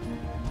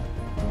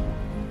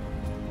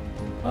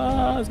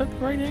 Is that the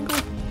right angle?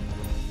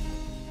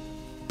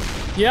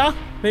 Yeah?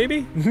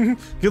 Maybe?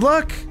 Good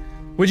luck.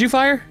 Would you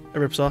fire? A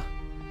ripsaw.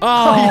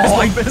 Oh,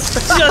 I missed it.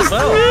 just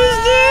Well.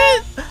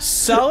 missed it!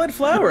 Solid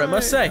flower, I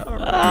must say. Oh,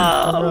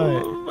 I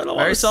don't Very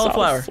want a solid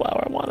flower.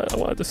 I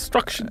want a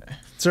destruction.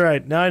 It's all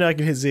right. Now I know I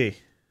can hit Z.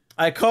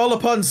 I call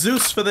upon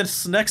Zeus for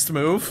this next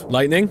move.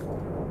 Lightning?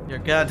 You're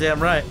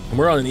goddamn right. And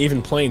we're on an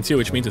even plane too,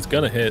 which means it's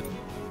gonna hit.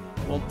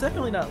 Well,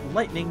 definitely not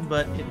lightning,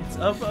 but it's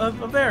of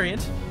a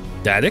variant.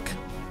 Static?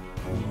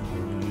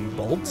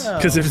 Bolts. Oh.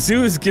 Because if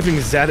Zoo is giving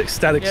static.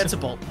 Yeah, it's a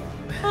bolt.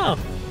 Oh.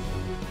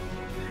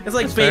 It's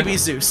like That's fair. baby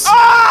Zeus. It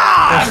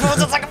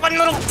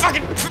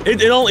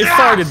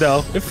farted though.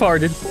 It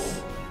farted.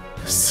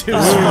 Zeus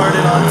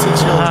farted onto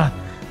children.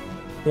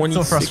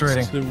 26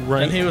 frustrating. to the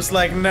right. And he was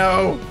like,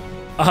 no.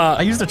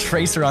 I used a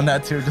tracer on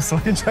that too, just so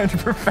I didn't try to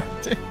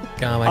perfect it.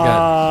 God, my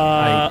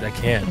God. I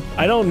can't.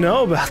 I don't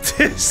know about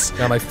this.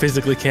 God, I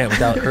physically can't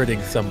without hurting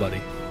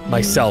somebody.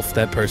 Myself,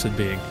 that person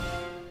being.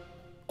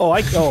 Oh,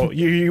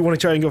 you want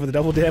to try and go for the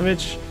double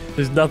damage?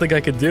 There's nothing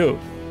I could do.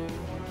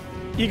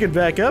 You could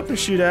back up and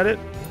shoot at it.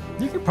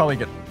 You could probably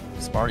get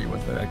Sparty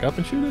with it. Back up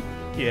and shoot it?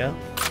 Yeah.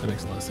 That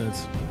makes a lot of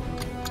sense.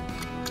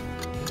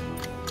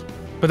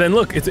 But then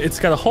look, it's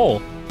got a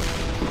hole.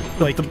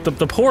 like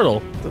the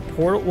portal. the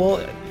portal. Well,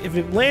 if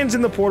it lands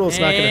in the portal, it's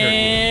not gonna hurt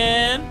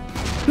And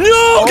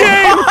No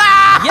game.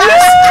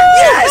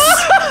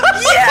 yes,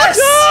 yes,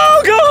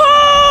 No, go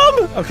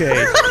home.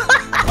 Okay.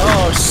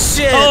 Oh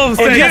shit! Oh, It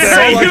didn't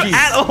hurt you lucky.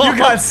 at all. You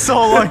got so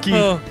lucky.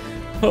 Oh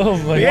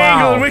my The god.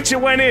 angle in which it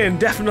went in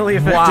definitely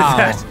affected Wow.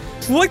 that.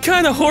 What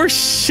kind of horse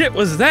shit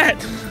was that?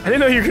 I didn't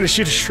know you were gonna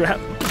shoot a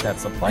shrapnel.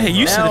 That's the plan. Hey,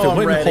 you said if Now it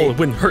went in I'm the hole, ready. it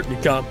wouldn't hurt me,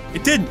 GaLm.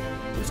 It didn't.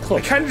 It was I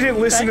close. kind of didn't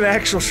listen to the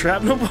actual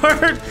shrapnel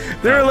part.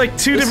 There are like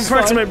two different is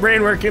parts fine. of my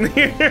brain working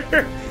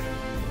here.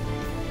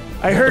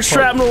 I heard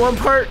shrapnel one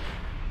part.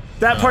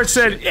 That part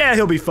said, "Yeah,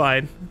 he'll be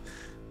fine."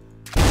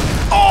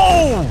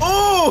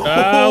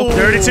 Oh,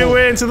 32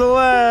 in to the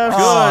left.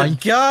 Oh,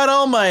 Good God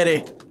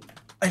Almighty!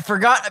 I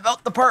forgot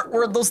about the part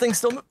where those things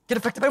still get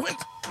affected by wind.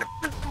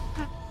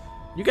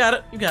 You got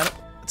it. You got it.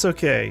 It's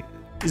okay.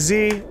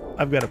 Z,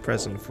 I've got a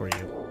present for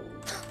you.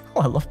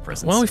 Oh, I love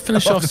presents. why don't we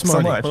finish I off love them so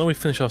Smarty? Why much. don't we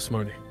finish off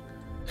Smarty?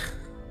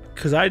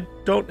 Because I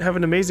don't have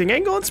an amazing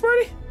angle on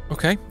Smarty.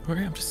 Okay,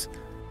 alright, I'm just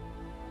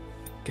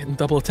getting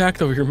double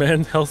attacked over here,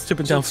 man. Health's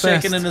tipping down Just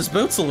fast. shaking in his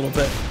boots a little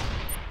bit.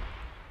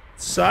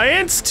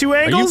 Science, two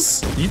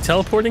angles. Are you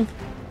teleporting?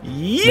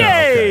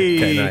 Yay!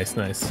 No, okay, nice,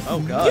 nice. Oh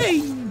God!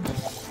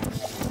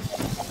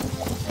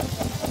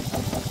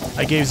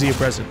 I gave Z a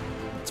present.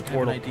 It's a I have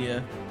portal. an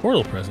idea.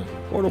 Portal present.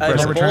 Portal I have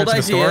present. a bold to the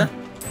idea.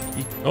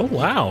 Oh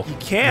wow. You You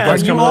can.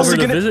 guys you coming also over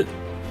to gonna- visit?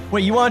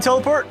 Wait, you want to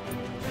teleport?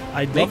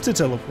 I'd love to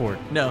teleport.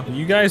 No,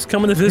 You guys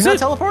coming to You're not visit?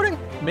 teleporting?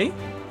 me?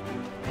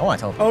 I want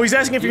to teleport. Oh, he's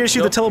asking if you're gonna shoot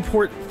the Nope.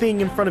 teleport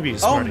thing in front of you, Oh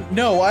Smarty.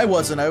 no, I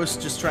wasn't. I was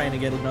just trying to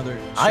get another.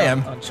 I shot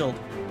am. on Chilled.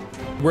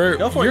 Where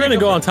Go for it, you're yeah, gonna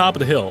go go for on it. top of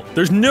the hill.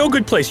 There's no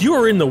good place. You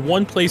are in the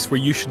one place where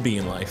you should be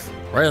in life.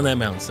 Right on that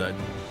mountainside.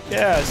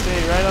 Yeah,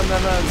 stay right on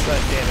that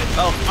mountainside, damn it.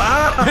 Oh,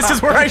 ah! This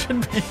is where I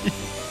should be.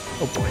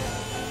 Oh boy.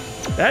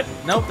 That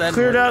Nope, that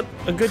cleared worked.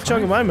 out a good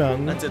chunk of my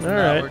mountain. That did All not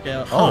right. work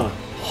out.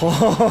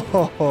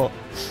 Oh,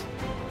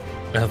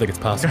 I don't think it's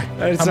possible.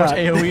 It's How much not.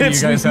 AoE do you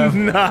It's guys have?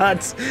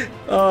 not.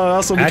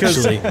 Also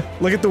because Actually,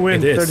 look at the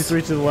wind. it is.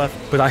 33 to the left.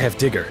 But I have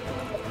Digger.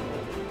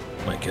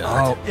 My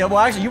god. oh. Yeah, well,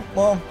 actually,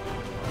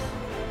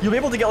 you'll be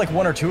able to get like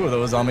one or two of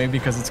those on me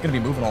because it's gonna be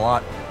moving a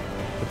lot.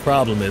 The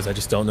problem is I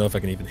just don't know if I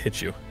can even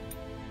hit you.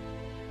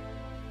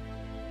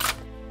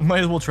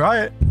 Might as well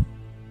try it.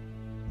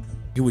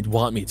 You would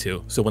want me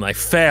to. So when I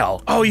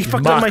fail, Oh, you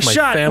fucked up mock my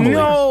shot. family.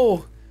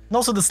 No. And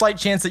also the slight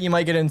chance that you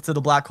might get into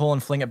the black hole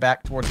and fling it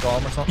back towards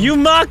GaLm or something. You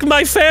mock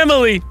my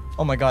family!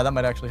 Oh my god, that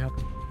might actually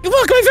happen. You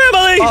mock my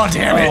family! Oh,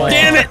 damn it.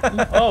 Damn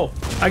it! Oh,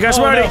 I got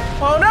Smarty.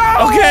 oh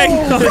no! Okay.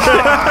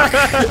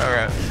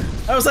 Alright.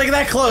 I was like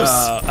that close.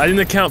 I didn't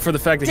account for the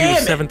fact that he Damn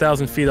was it.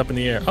 7,000 feet up in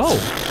the air. Oh,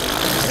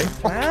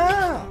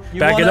 Wow. You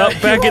Back it wanna-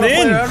 up, back you it wanna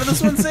play in. around with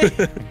this one,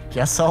 see?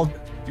 Guess I'll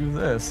do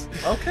this.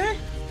 Okay.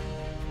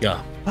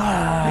 yeah.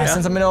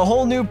 Since I'm in a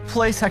whole new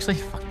place, actually,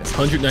 fuck this.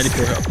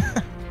 194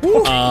 health.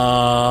 Well,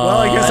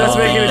 I guess that's I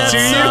making think it that's to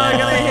you.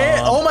 gonna hit.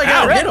 Oh my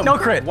god, Crit? hit him. No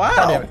crit. Wow.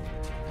 God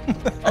damn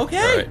it.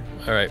 Okay.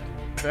 Alright.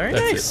 Very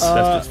That's nice. it.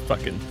 That's just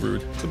fucking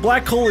rude. The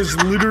black hole is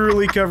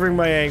literally covering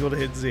my angle to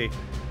hit Z.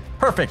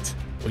 Perfect.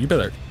 Well, you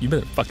better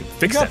fucking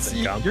fix that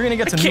thing, GaLm. You're gonna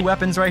get some new can't-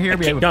 weapons right here.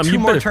 We have GaLm, 2 you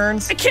more better-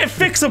 turns. I can't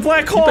fix a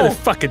black hole. You better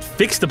fucking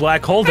fix the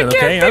black hole then, I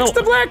can't okay? fix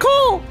the black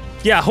hole.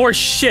 Yeah, horse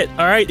shit,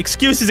 alright?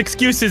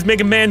 Excuses make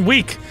a man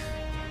weak.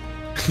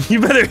 You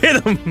better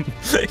hit him.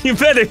 You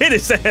better hit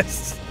his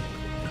ass.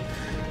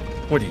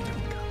 What are you doing,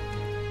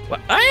 GaLm? What?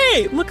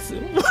 Hey, look.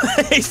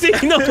 Hey, see,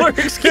 no more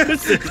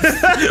excuses.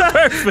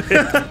 Perfect.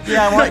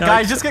 Yeah, I want,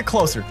 guys, just get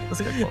closer. Let's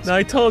get closer. No,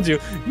 I told you.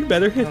 You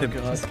better hit him.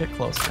 Let's get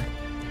closer.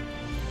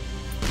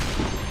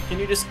 Can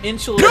you just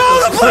inch a little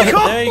closer? the black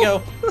hole! There you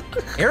go.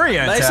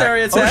 Area Nice attack.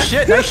 area Oh attack.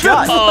 shit, nice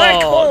shot.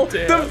 Black hole.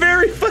 damn. The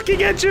very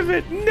fucking edge of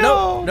it.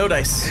 No. No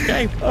dice.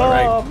 Okay, Oh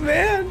alright.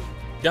 man.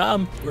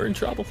 GaLm, we're in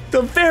trouble.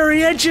 The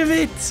very edge of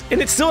it.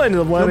 And it still ended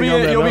up landing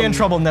on that You'll be in mountain.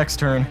 trouble next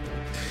turn.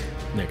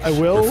 Nick, I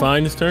will. You're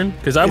fine this turn?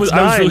 Because I was It's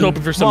really 9.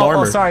 hoping for some Well,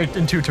 armor. oh, sorry,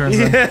 in 2 turns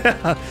then.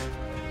 Yeah.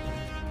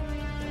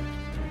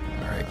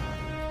 Alright.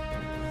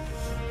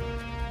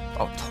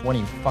 Oh,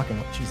 20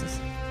 fucking, Jesus.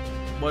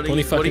 What are 20 you, what are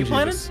you fucking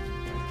planning? Jesus.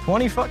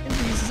 20 fucking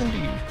Jesus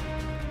indeed.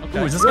 Okay.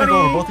 Ooh, is this gonna go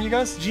over 20. both of you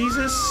guys?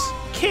 Jesus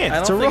can't. I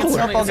It's a don't think it's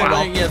roller. only,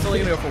 Wow. yeah, it's only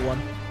gonna go for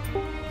 1.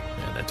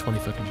 Yeah, that 20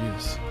 fucking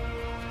Jesus.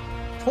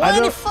 20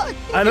 don't- fucking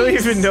I don't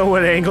Jesus. even know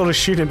what angle to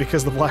shoot in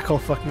because the black hole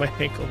fucked my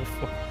ankle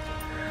before.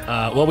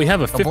 Well, we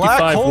have a The black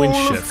 55 hole wind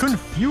of shift.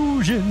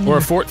 confusion. Or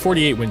a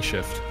 48 wind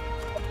shift.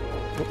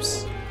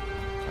 Whoops.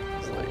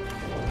 It's like,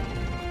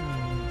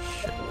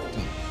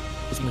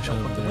 What's my shot jump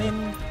over with the there?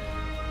 wind.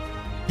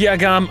 Yeah,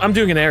 GaLm, I'm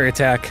doing an area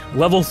attack.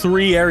 Level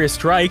 3 area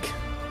strike.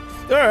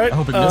 All right. I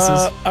hope it misses. I'm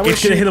gonna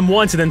It's gonna hit shoot. them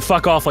once and then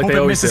fuck off like Hope they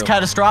it always misses do.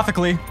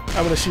 catastrophically.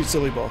 I'm gonna shoot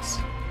silly balls.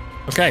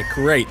 Okay,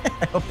 great.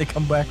 I hope they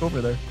come back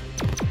over there.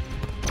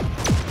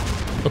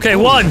 Okay,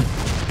 1,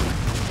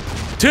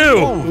 2.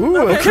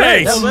 Ooh,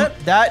 Okay.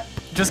 That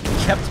just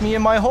kept me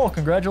in my hole.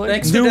 Congratulations.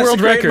 Thanks New for world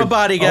desecrating record. my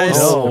body, guys.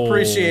 no.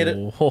 Appreciate it.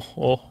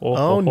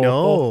 Oh,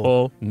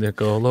 no.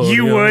 Nickelodeon.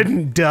 You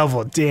wouldn't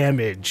double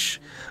damage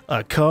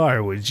a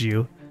car, would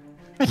you?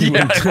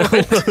 Yeah,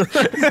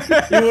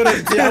 You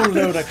wouldn't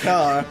download a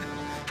car.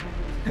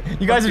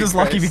 you guys are Fucking just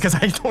lucky Christ. because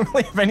I don't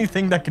really have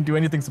anything that can do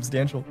anything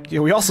substantial.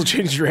 Yeah, we also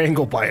changed your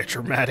angle by a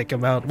dramatic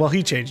amount. Well,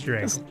 he changed your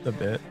angle. Just a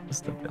bit.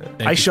 Just a bit.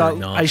 Thank I you for shot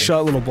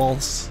acknowledging. little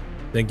balls.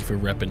 Thank you for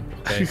repping.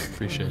 Okay,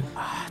 appreciate it.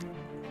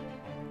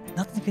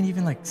 Nothing can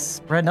even like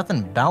spread.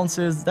 Nothing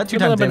bounces. That 2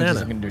 Give me times a damage banana.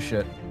 isn't gonna do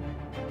shit.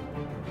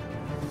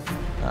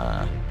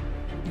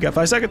 You got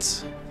 5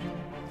 seconds.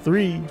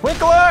 3.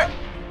 Twinkler!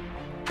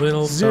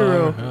 Little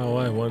 0. star, how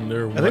I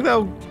wonder what. I think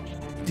that'll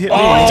hit Oh,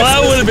 me.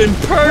 that would have been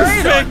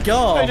perfect!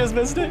 Go. I just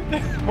missed it.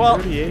 Well,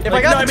 38. if Like,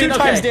 I got no, I the 2 mean,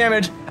 times okay.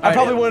 damage, I Alright,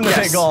 probably wouldn't have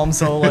yes. hit GaLm,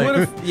 so You like...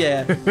 would've-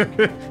 yeah.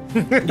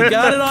 You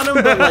got it on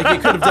him, but like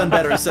you could have done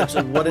better.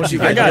 Essentially, what did you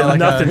get? I got like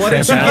nothing What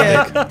did you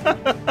fantastic.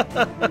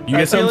 get? You I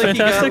get feel something like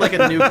you got fantastic? like a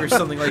nuke or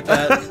something like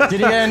that. Did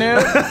he get a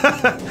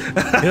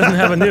nuke? He doesn't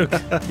have a nuke.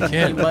 He You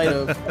can't. might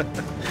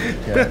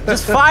have.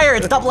 Just fire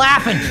it, stop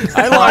laughing!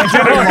 I locked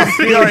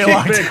it. You already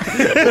locked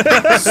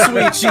it.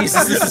 Sweet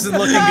Jesus, this isn't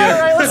looking good.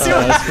 Alright, let's see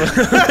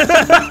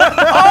what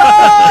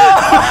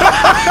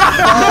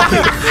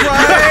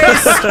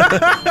Christ!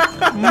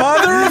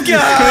 Mother of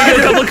God! Can we get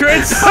a couple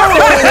crits?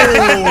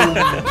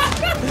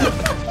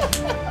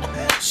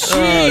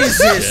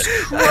 Jesus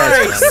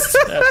Christ!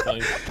 That's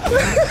funny.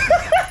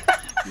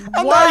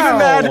 I'm not even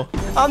mad.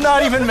 I'm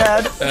not even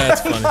mad.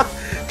 That's funny.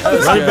 That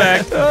was Run good.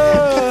 it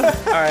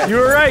back. Alright. You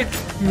were right.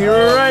 You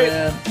were right.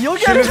 Man. You'll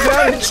get it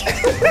back.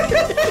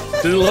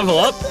 Did it level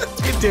up?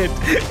 It did.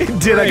 It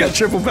did. I got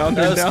triple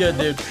pounder That was now. good,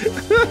 dude.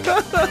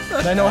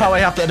 And I know how I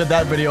have to edit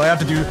that video. I have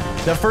to do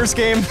the first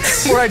game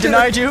where I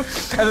denied you,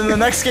 and then the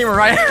next game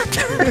right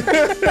after.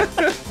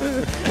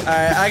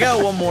 Alright, I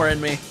got one more in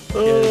me. I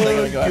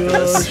gotta go after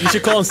this. You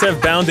should call instead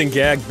of bound and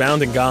gagged,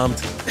 bound and gommed.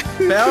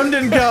 Bound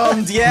and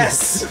gummed,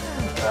 yes!